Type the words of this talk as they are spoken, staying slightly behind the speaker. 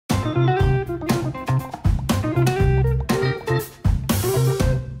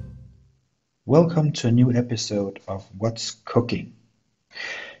Welcome to a new episode of What's Cooking.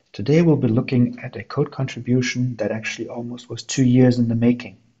 Today we'll be looking at a code contribution that actually almost was 2 years in the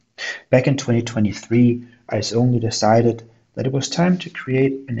making. Back in 2023, I only decided that it was time to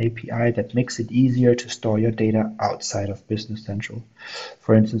create an API that makes it easier to store your data outside of Business Central,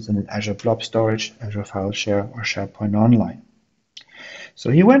 for instance in an Azure Blob Storage, Azure File Share, or SharePoint Online. So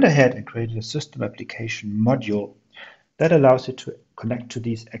he went ahead and created a system application module that allows you to connect to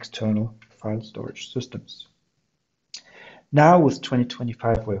these external file storage systems. Now with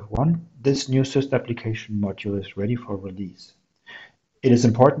 2025 Wave 1, this new system application module is ready for release. It is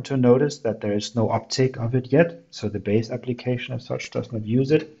important to notice that there is no uptake of it yet, so the base application as such does not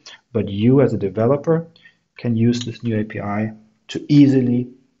use it, but you as a developer can use this new API to easily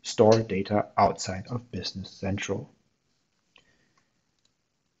store data outside of Business Central.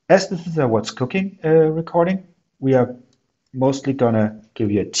 As this is a What's Cooking recording, we are mostly gonna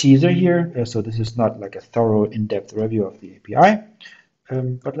give you a teaser here, so this is not like a thorough in-depth review of the API,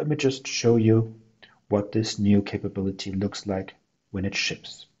 but let me just show you what this new capability looks like when it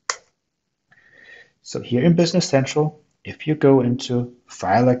ships. So here in Business Central, if you go into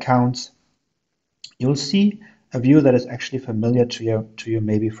File Accounts, you'll see a view that is actually familiar to you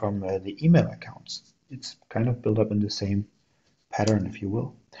maybe from the email accounts. It's kind of built up in the same pattern, if you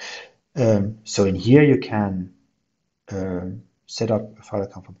will. So in here you can set up a file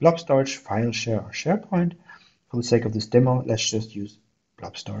account for Blob Storage, File Share, or SharePoint. For the sake of this demo, let's just use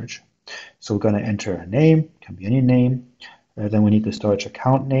Blob Storage. So we're going to enter a name, can be any name. Then we need the storage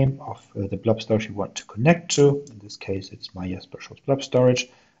account name of the Blob Storage we want to connect to. In this case, it's my Jesper Schultz Blob Storage.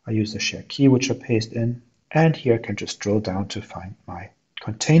 I use the share key, which I paste in. And here I can just drill down to find my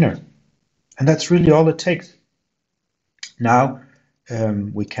container. And that's really all it takes. Now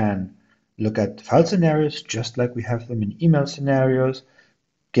we can look at file scenarios just like we have them in email scenarios.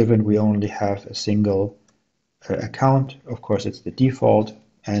 Given we only have a single account, of course it's the default,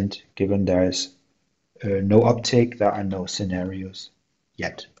 and given there is no uptake, there are no scenarios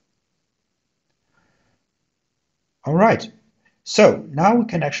yet. All right, so now we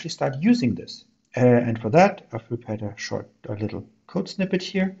can actually start using this. And for that, I've prepared a little code snippet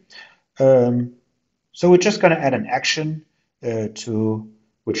here. So we're just going to add an action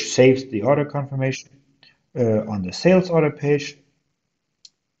which saves the order confirmation on the sales order page.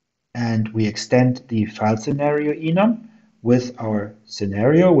 And we extend the file scenario enum with our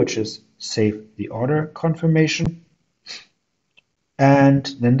scenario, which is save the order confirmation. And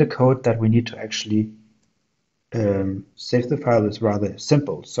then the code that we need to actually save the file is rather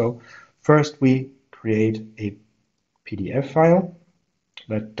simple. So first we create a PDF file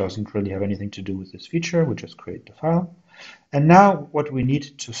that doesn't really have anything to do with this feature. We just create the file. And now what we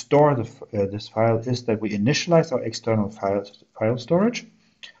need to store this file is that we initialize our external file storage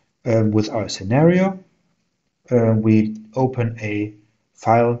with our scenario. We open a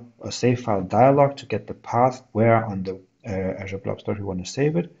save file dialog to get the path where on the Azure Blob Storage we want to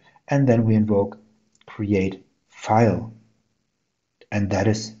save it. And then we invoke create file. And that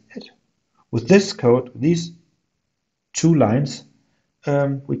is it. With this code, these 2 lines,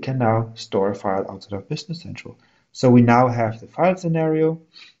 we can now store a file outside of Business Central. So we now have the file scenario.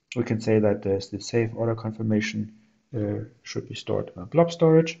 We can say that the save order confirmation should be stored in Blob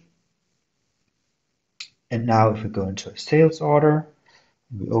Storage. And now if we go into a sales order,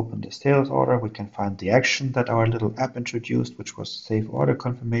 we open the sales order, we can find the action that our little app introduced, which was save order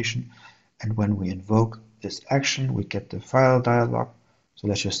confirmation. And when we invoke this action, we get the file dialog. So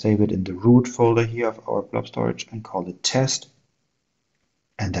let's just save it in the root folder here of our Blob Storage and call it test.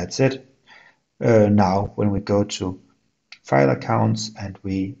 And that's it. Now, when we go to File Accounts and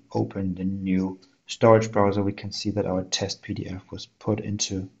we open the new storage browser, we can see that our test PDF was put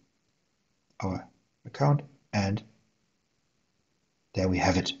into our account, and there we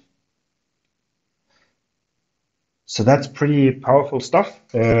have it. So that's pretty powerful stuff.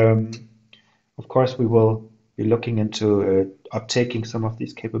 Of course, we will be looking into uptaking some of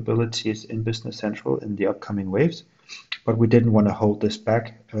these capabilities in Business Central in the upcoming waves, but we didn't want to hold this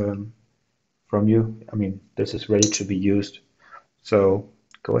back from you. I mean, this is ready to be used. So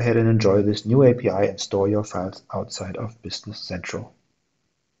go ahead and enjoy this new API and store your files outside of Business Central.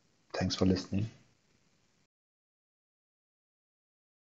 Thanks for listening.